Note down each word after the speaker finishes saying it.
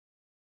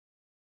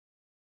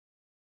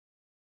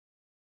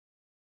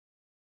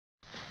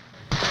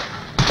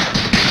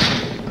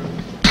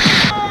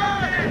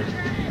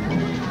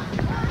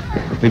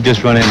We've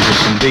just run into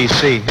some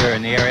VC here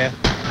in the area.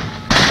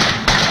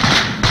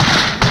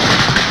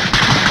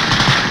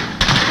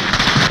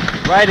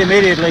 Right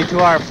immediately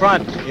to our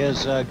front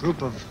is a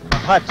group of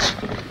huts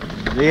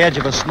at the edge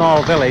of a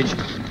small village,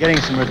 getting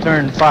some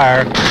return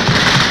fire.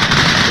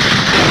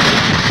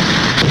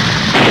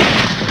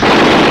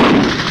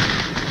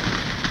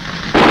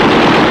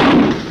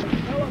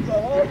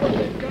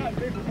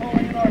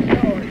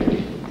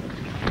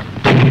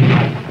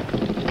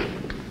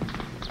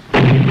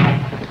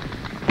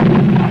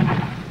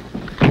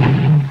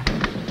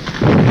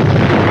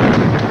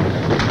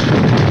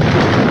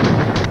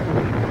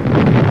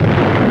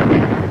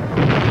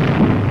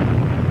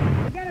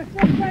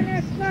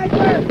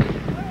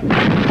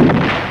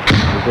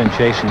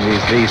 Chasing these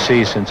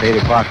VCs since 8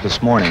 o'clock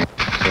this morning,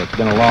 so it's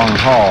been a long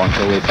haul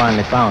until we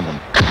finally found them.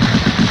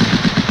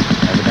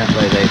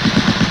 Evidently, they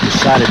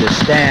decided to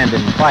stand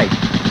and fight.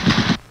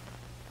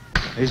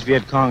 These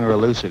Viet Cong are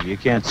elusive. You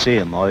can't see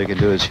them. All you can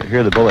do is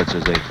hear the bullets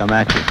as they come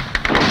at you.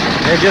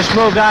 They've just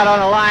moved out on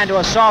a line to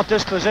assault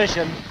this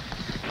position,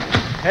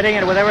 hitting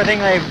it with everything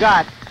they've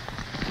got.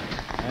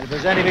 And if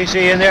there's any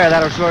VC in there,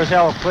 that'll sure as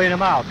hell clean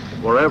them out.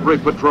 For every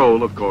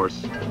patrol, of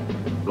course,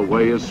 the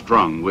way is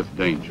strung with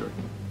danger.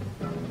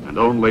 And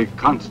only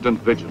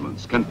constant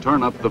vigilance can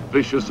turn up the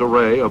vicious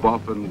array of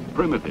often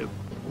primitive,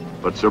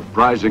 but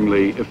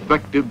surprisingly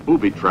effective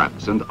booby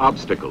traps and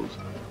obstacles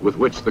with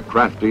which the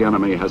crafty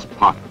enemy has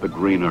pocked the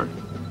green earth.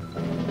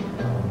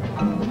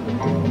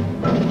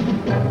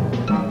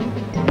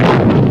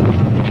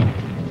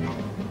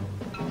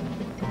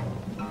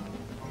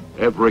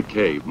 Every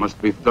cave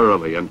must be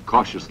thoroughly and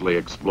cautiously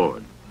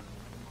explored.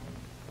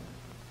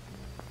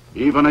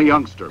 Even a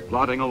youngster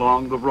plodding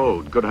along the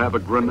road could have a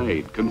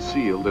grenade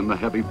concealed in the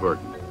heavy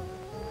burden.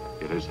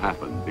 It has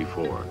happened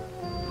before.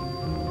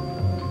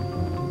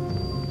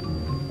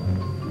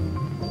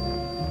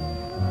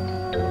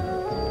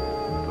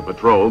 The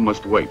patrol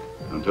must wait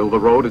until the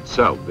road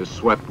itself is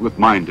swept with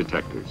mine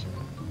detectors.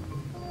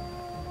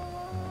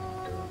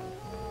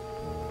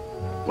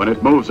 When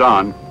it moves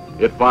on,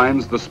 it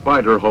finds the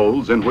spider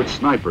holes in which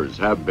snipers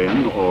have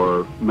been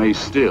or may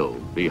still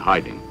be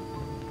hiding.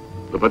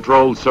 The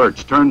patrol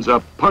search turns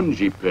up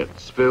punji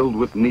pits filled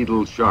with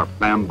needle-sharp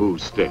bamboo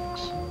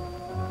sticks.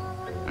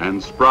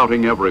 And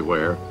sprouting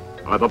everywhere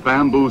are the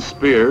bamboo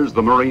spears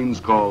the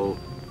Marines call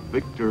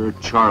Victor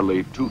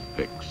Charlie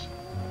toothpicks,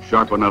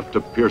 sharp enough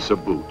to pierce a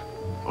boot,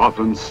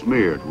 often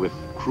smeared with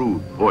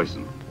crude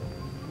poison.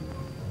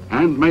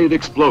 Handmade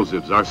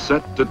explosives are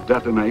set to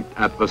detonate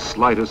at the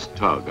slightest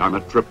tug on a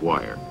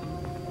tripwire.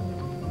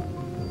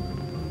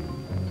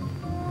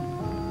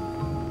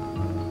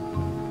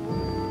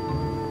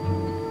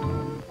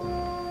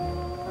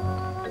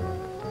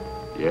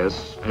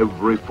 Yes,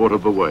 every foot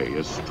of the way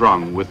is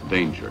strung with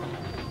danger.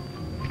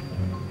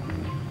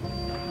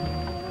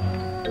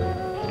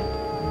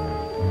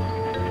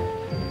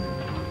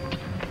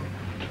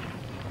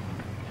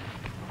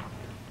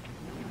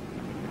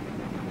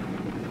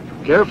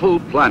 Careful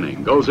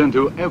planning goes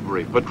into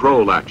every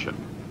patrol action.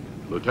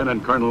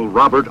 Lieutenant Colonel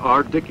Robert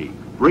R. Dickey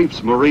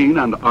briefs Marine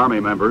and Army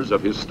members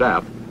of his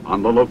staff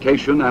on the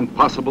location and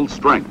possible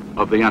strength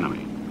of the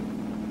enemy.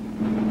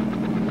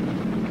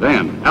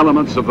 Then,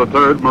 elements of the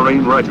 3rd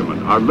Marine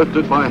Regiment are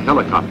lifted by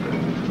helicopter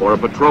for a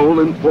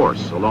patrol in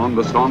force along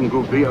the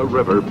Songuvia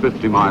River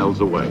 50 miles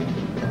away.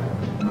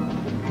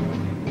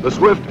 The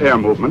swift air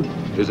movement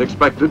is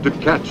expected to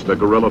catch the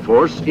guerrilla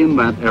force in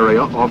that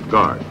area off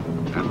guard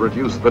and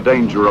reduce the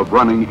danger of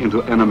running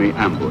into enemy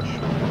ambush.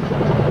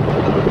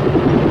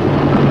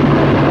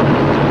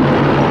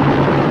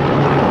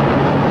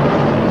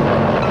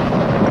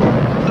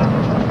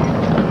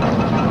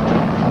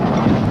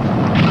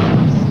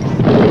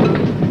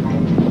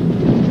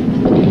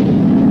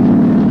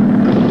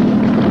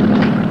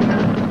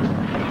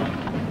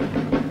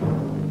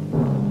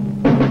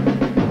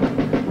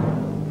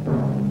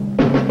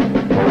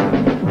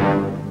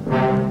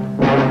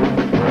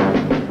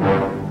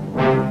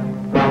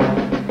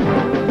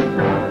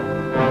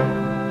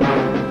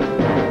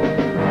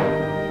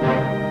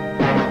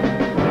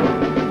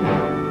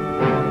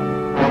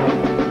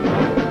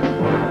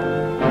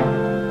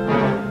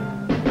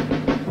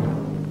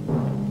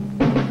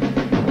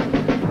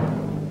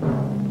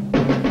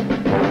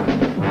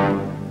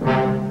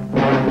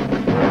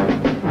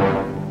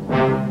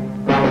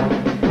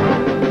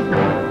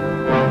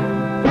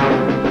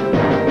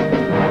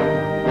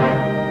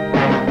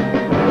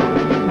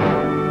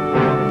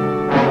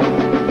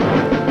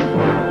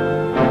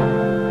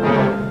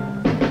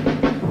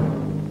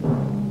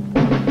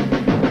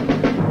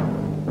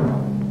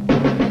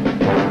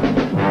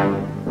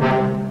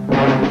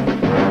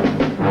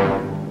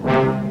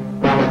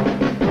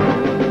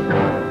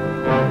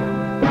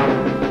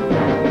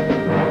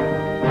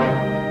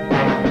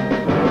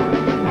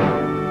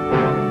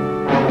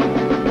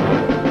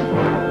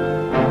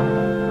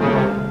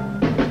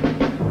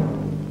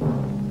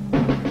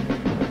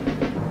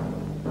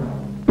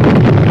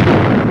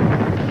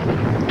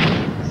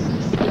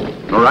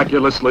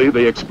 Miraculously,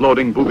 the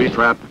exploding booby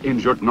trap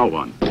injured no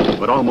one.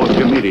 But almost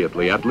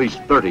immediately, at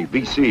least 30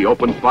 VC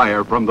opened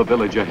fire from the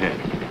village ahead.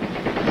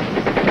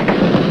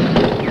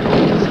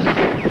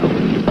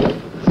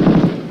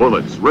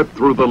 Bullets rip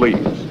through the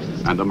leaves,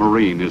 and a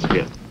Marine is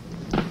hit.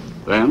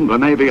 Then the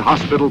Navy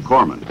hospital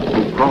corpsman,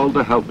 who crawled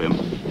to help him,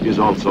 is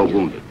also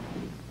wounded.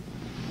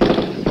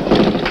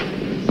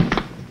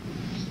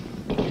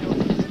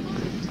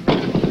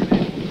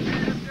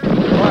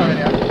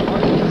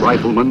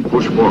 Riflemen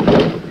push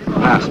forward,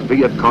 past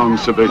Viet Cong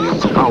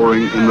civilians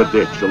cowering in the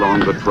ditch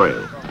along the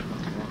trail.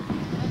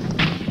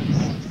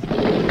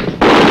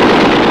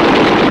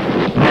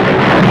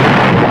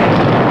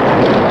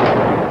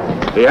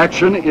 The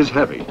action is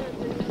heavy,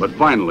 but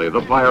finally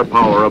the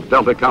firepower of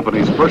Delta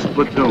Company's 1st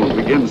Platoon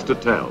begins to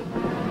tell,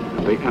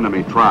 and the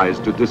enemy tries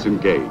to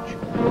disengage.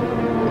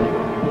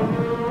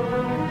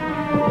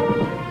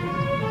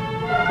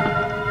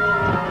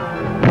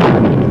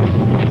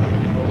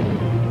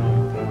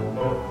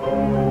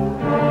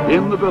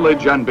 In the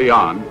village and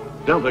beyond,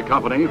 Delta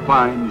Company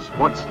finds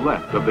what's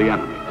left of the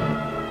enemy.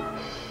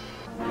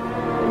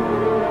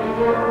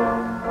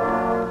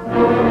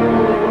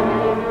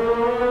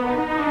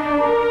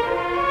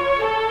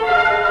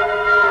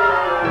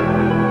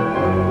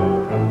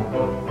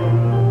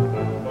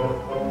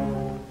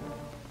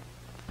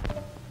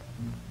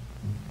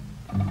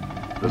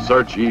 The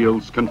search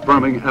yields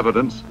confirming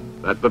evidence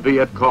that the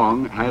Viet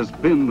Cong has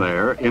been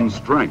there in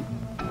strength.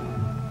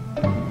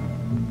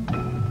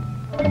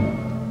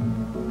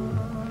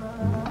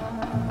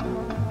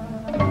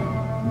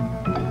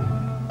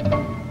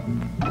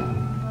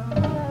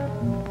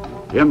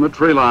 In the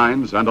tree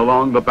lines and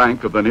along the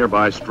bank of the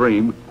nearby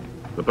stream,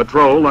 the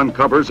patrol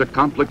uncovers a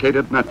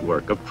complicated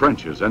network of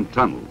trenches and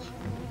tunnels.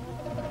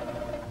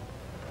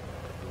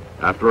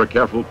 After a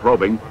careful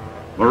probing,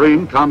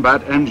 Marine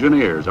combat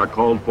engineers are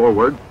called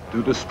forward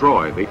to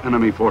destroy the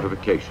enemy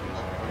fortifications.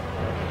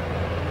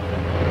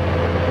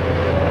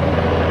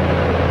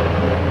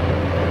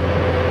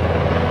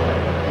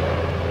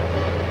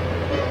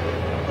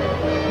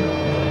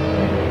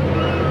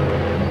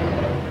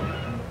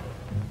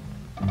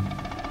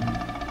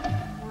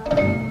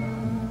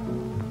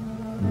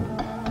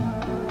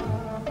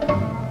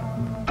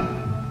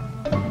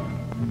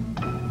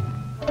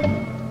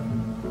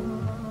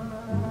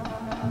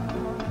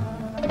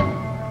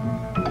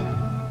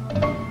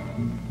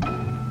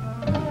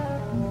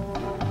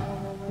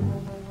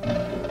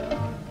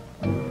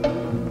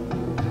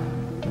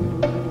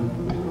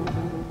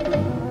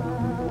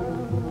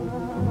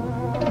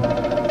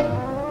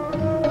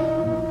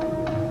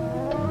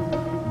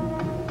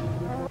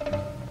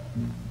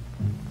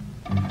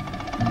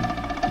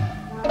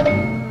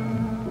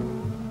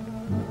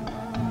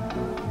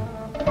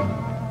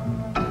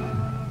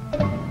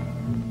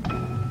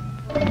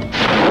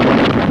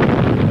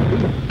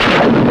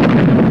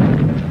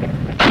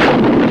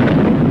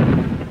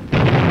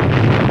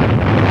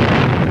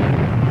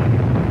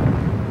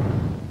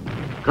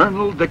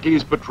 Colonel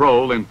Dickey's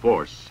patrol in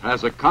force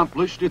has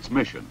accomplished its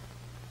mission: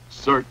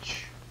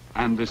 search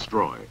and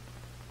destroy.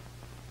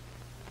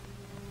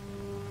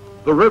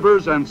 The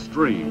rivers and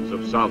streams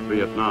of South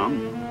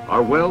Vietnam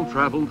are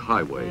well-traveled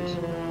highways,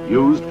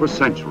 used for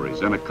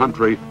centuries in a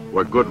country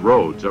where good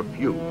roads are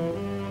few.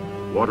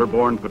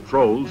 Waterborne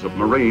patrols of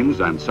Marines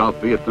and South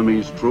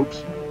Vietnamese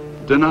troops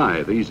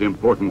deny these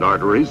important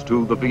arteries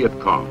to the Viet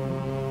Cong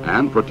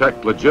and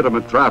protect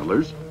legitimate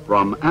travelers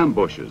from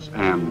ambushes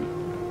and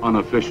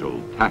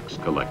unofficial tax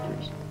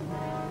collectors.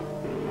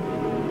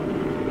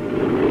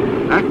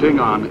 Acting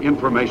on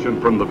information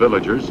from the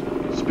villagers,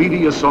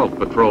 speedy assault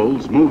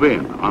patrols move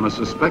in on a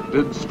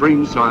suspected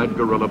streamside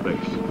guerrilla base.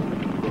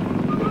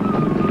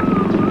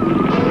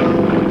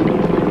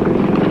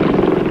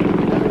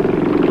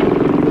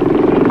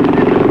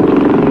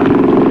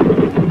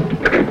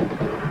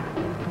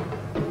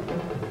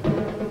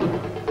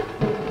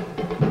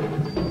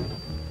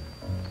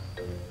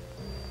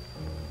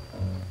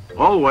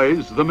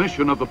 Always, the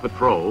mission of the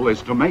patrol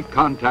is to make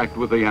contact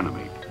with the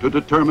enemy, to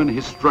determine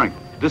his strength,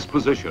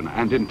 disposition,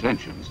 and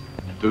intentions,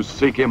 to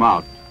seek him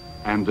out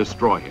and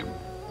destroy him.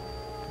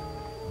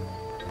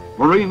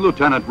 Marine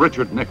Lieutenant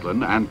Richard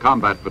Nicklin and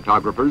combat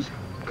photographers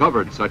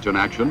covered such an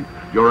action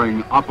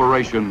during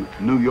Operation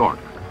New York.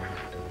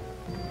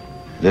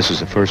 This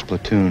is the 1st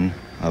Platoon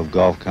of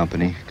Golf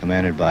Company,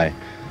 commanded by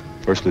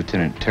 1st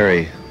Lieutenant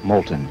Terry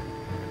Moulton.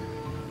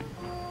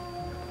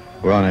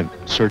 We're on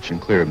a search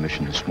and clear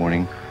mission this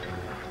morning.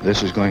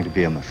 This is going to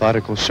be a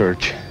methodical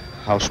search,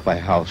 house by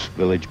house,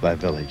 village by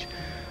village,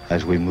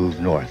 as we move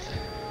north.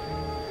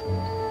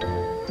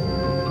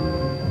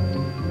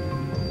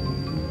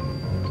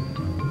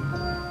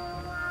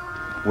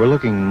 We're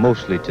looking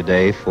mostly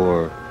today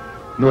for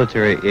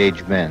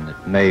military-age men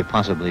that may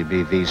possibly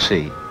be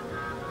VC.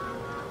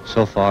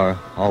 So far,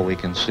 all we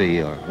can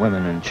see are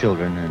women and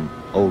children and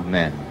old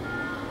men.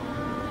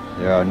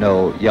 There are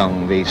no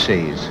young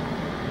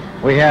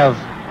VCs. We have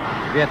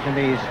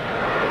Vietnamese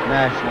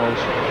nationals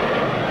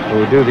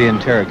who do the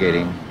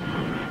interrogating,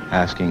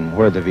 asking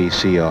where the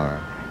VC are,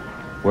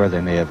 where they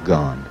may have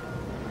gone.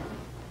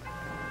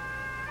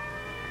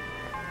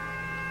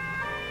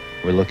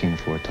 We're looking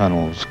for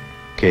tunnels,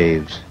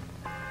 caves,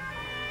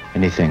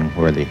 anything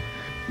where the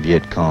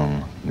Viet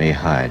Cong may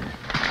hide.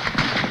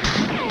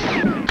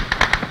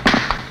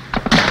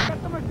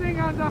 Get the machine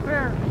guns up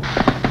here!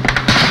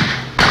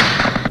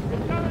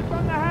 It's coming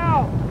from the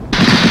house!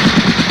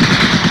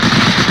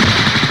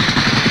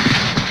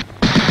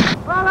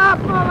 Pull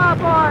up,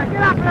 boy!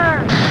 Get up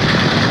there!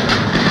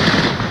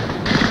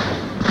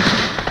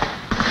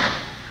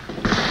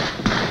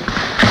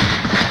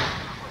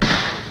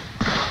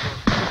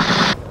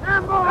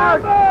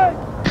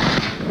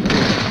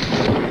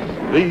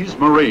 These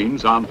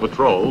Marines on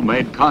patrol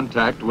made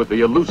contact with the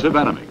elusive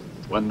enemy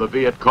when the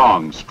Viet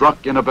Cong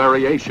struck in a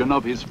variation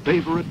of his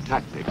favorite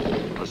tactic,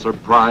 a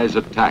surprise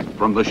attack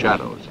from the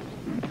shadows.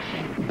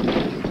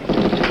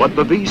 But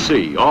the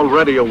VC,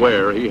 already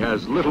aware he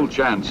has little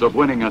chance of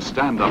winning a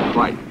stand-up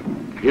fight,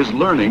 is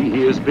learning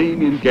he is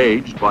being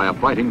engaged by a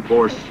fighting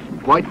force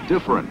quite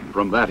different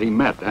from that he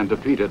met and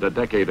defeated a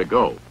decade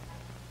ago.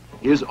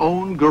 His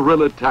own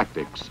guerrilla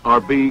tactics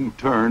are being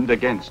turned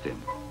against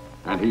him,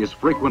 and he is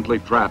frequently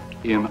trapped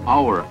in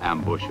our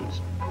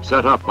ambushes,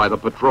 set up by the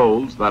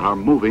patrols that are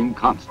moving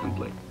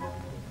constantly.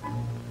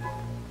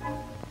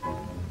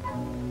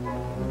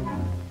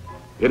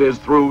 It is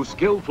through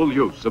skillful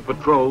use of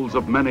patrols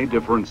of many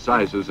different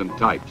sizes and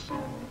types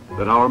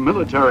that our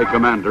military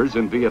commanders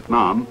in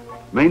Vietnam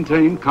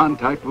maintain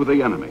contact with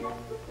the enemy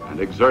and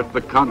exert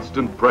the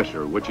constant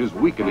pressure which is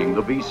weakening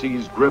the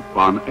VC's grip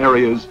on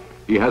areas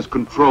he has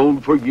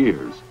controlled for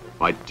years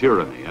by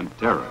tyranny and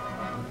terror.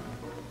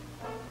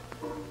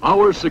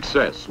 Our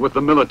success with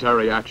the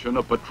military action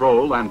of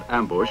patrol and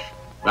ambush,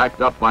 backed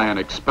up by an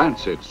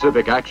expansive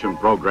civic action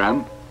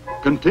program,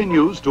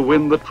 continues to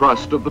win the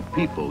trust of the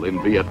people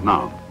in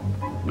Vietnam.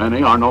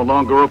 Many are no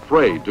longer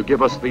afraid to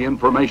give us the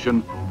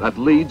information that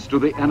leads to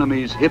the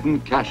enemy's hidden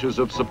caches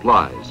of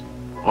supplies,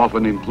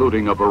 often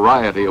including a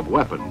variety of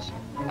weapons,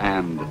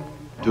 and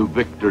to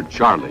Victor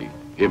Charlie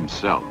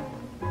himself.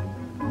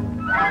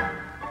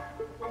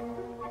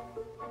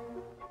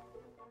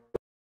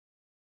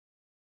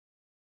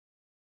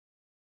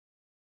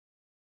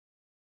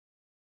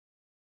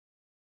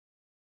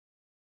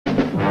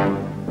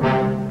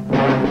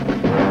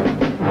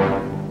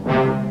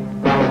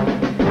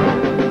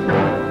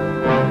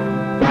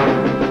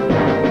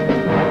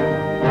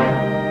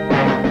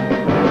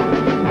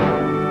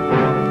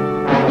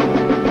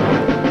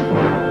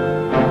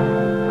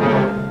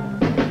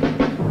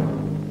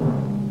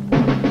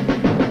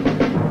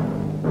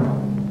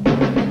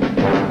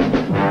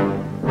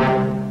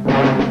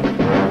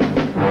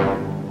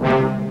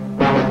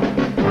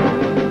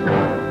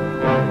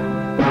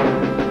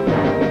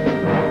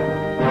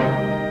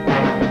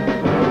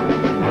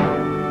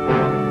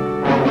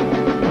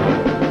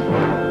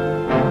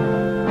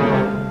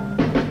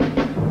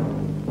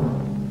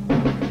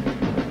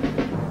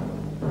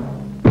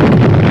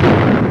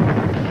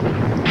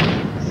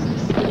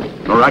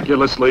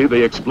 Miraculously,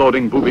 the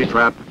exploding booby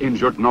trap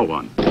injured no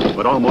one,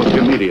 but almost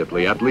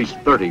immediately, at least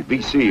 30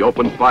 VC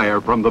opened fire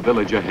from the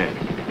village ahead.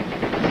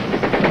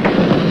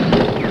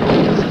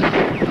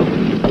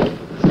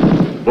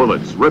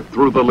 Bullets rip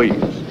through the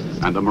leaves,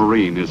 and the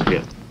Marine is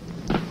hit.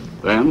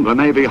 Then the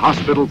Navy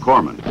hospital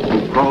corpsman,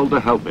 who crawled to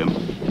help him,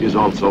 is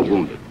also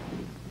wounded.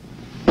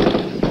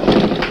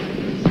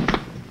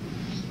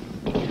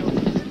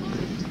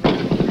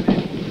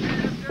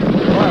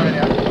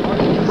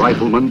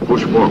 Riflemen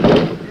push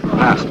forward,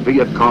 past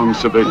Viet Cong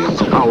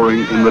civilians cowering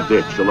in the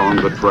ditch along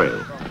the trail.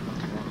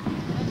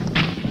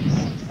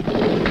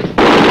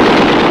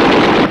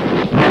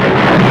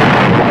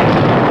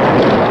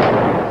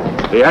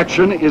 The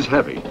action is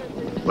heavy,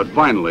 but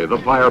finally the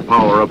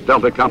firepower of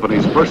Delta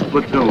Company's 1st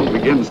Platoon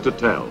begins to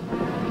tell,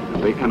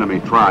 and the enemy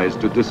tries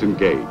to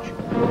disengage.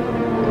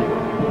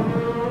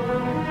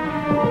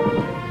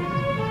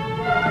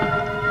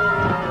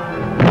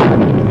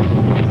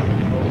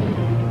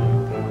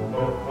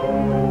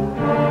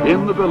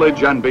 In the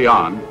village and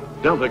beyond,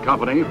 Delta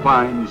Company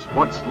finds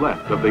what's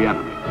left of the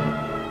enemy.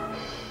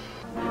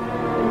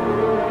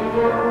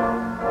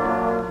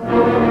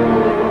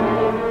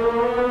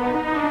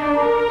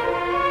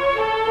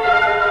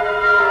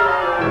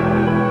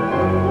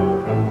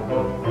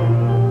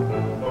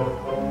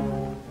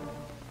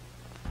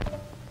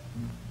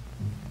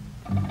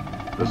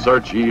 The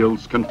search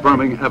yields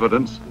confirming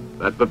evidence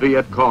that the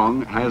Viet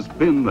Cong has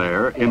been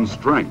there in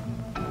strength.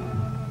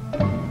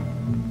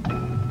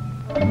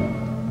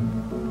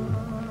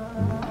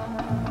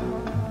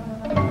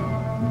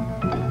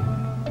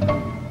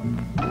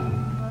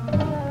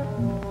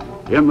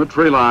 In the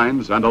tree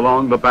lines and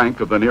along the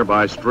bank of the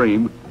nearby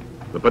stream,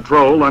 the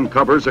patrol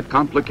uncovers a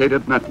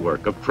complicated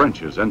network of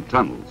trenches and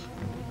tunnels.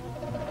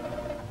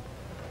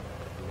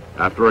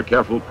 After a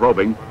careful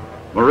probing,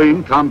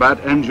 Marine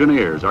combat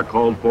engineers are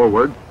called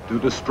forward to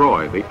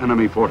destroy the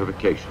enemy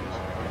fortifications.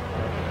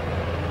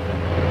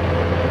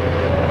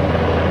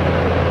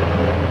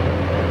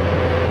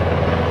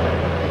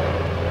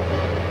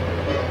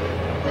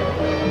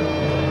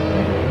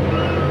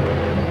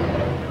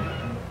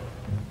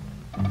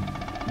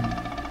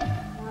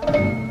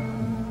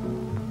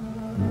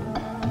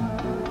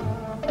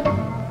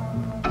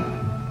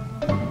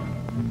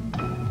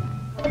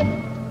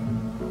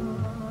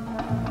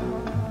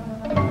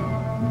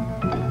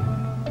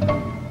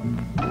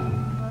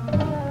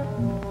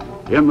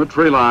 In the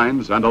tree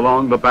lines and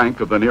along the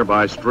bank of the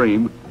nearby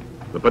stream,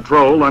 the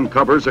patrol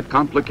uncovers a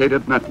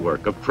complicated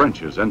network of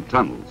trenches and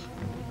tunnels.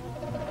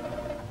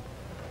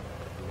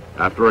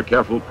 After a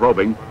careful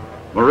probing,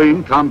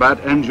 Marine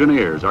combat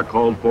engineers are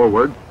called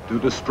forward to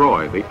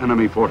destroy the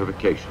enemy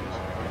fortifications.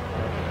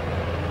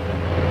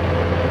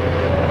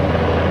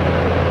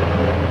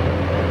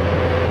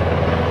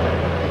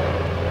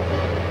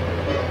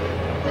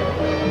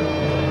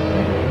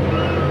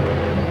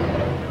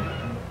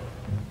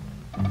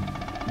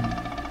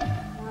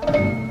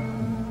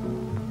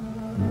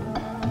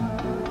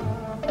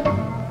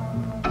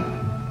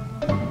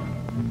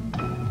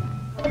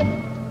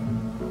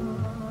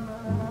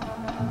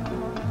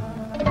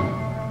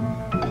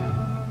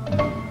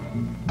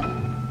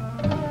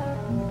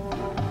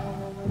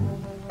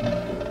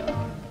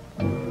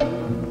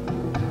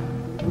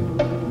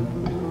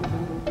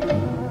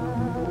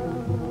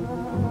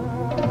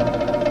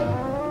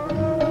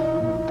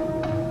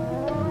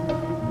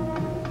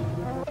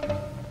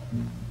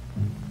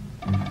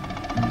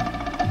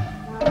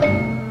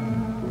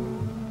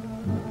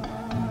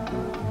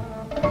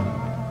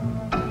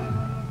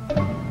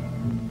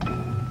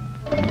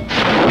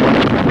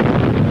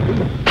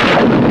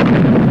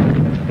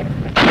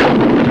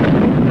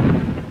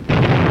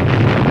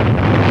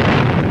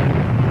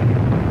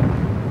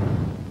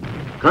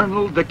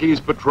 Colonel Dickey's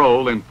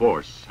patrol in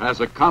force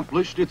has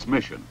accomplished its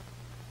mission: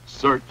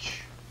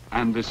 search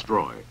and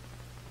destroy.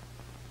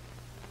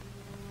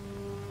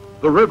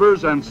 The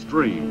rivers and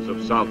streams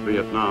of South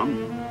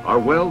Vietnam are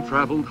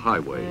well-traveled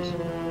highways,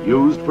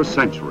 used for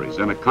centuries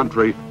in a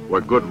country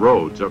where good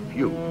roads are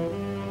few.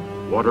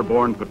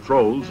 Waterborne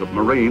patrols of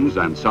Marines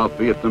and South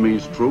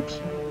Vietnamese troops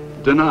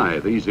deny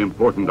these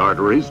important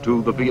arteries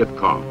to the Viet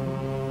Cong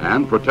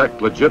and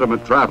protect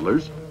legitimate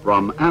travelers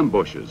from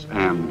ambushes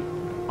and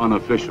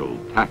unofficial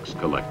tax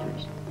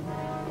collectors.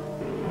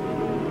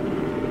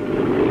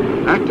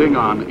 Acting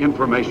on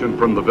information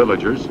from the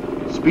villagers,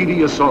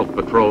 speedy assault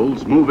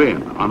patrols move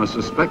in on a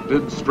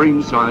suspected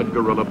streamside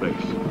guerrilla base.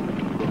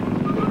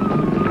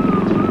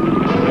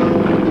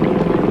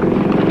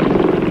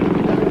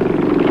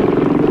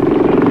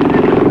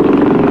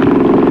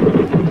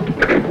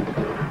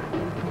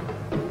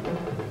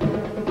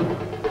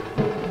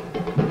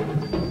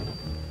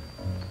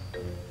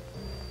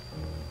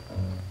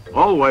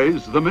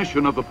 Always, the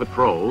mission of the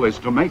patrol is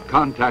to make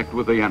contact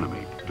with the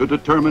enemy, to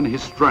determine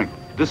his strength,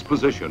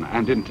 disposition,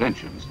 and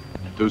intentions,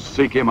 to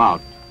seek him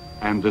out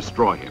and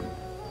destroy him.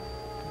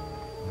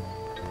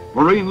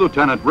 Marine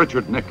Lieutenant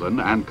Richard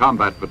Nicklin and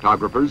combat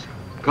photographers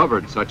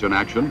covered such an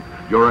action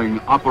during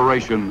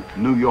Operation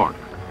New York.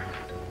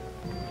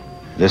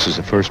 This is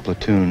the 1st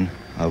Platoon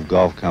of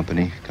Golf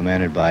Company,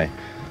 commanded by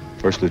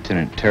 1st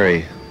Lieutenant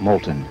Terry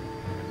Moulton.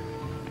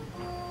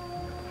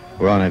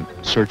 We're on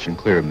a search and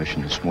clear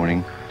mission this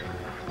morning.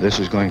 This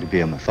is going to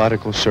be a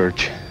methodical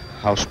search,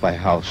 house by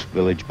house,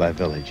 village by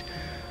village,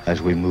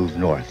 as we move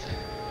north.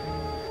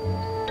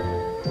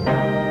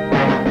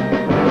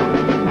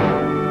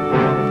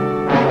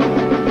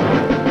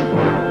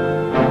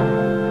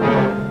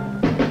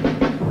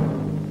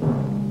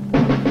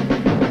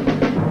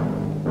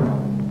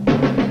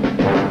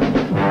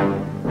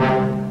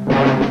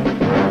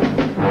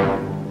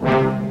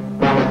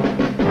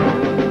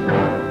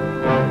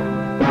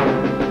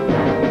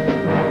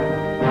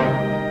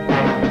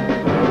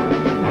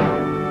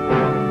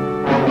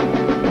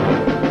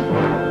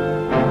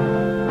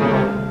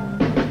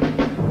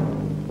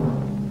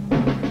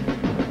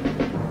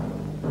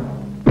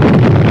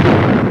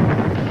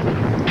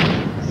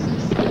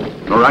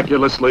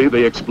 Miraculously,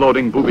 the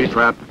exploding booby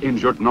trap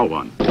injured no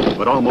one,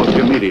 but almost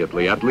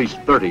immediately, at least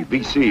 30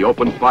 VC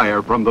opened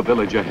fire from the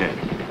village ahead.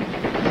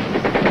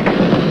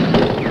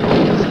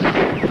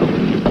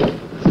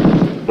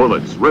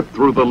 Bullets rip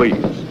through the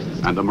leaves,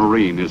 and the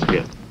Marine is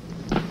hit.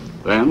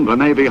 Then the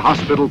Navy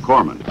hospital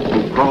corpsman,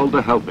 who crawled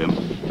to help him,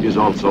 is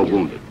also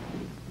wounded.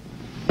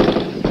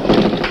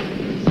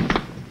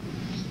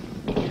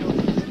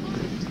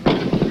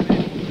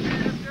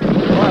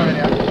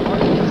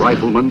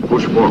 Riflemen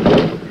push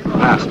forward,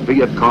 past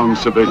Viet Cong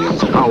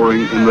civilians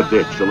cowering in the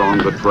ditch along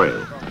the trail.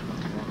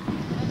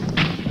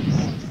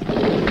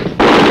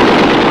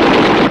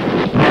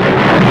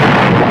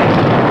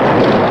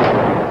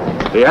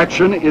 The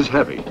action is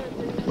heavy,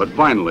 but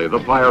finally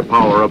the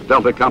firepower of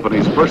Delta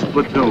Company's 1st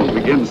Platoon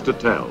begins to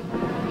tell,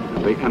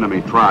 and the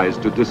enemy tries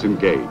to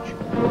disengage.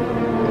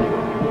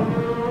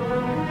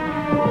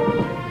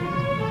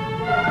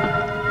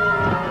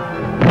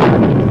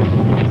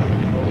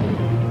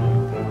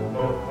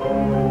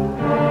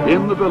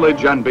 In the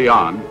village and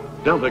beyond,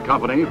 Delta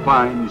Company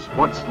finds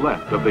what's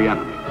left of the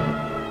enemy.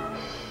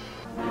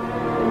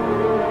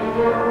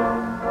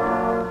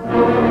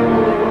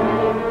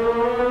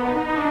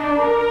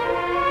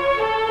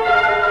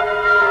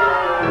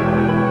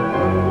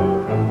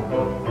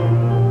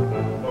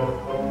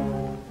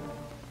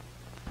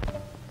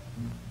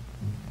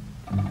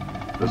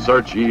 The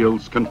search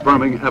yields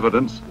confirming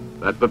evidence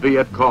that the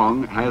Viet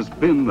Cong has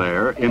been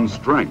there in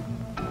strength.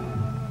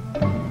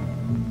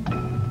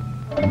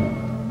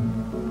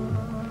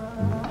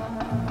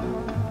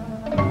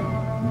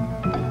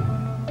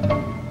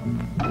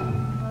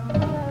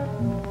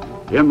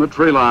 In the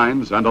tree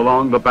lines and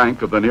along the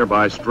bank of the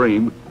nearby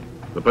stream,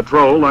 the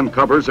patrol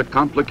uncovers a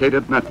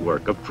complicated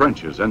network of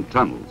trenches and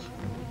tunnels.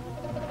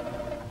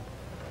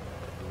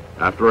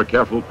 After a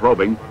careful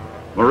probing,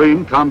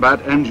 Marine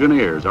combat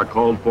engineers are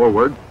called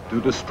forward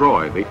to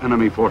destroy the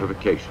enemy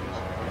fortifications.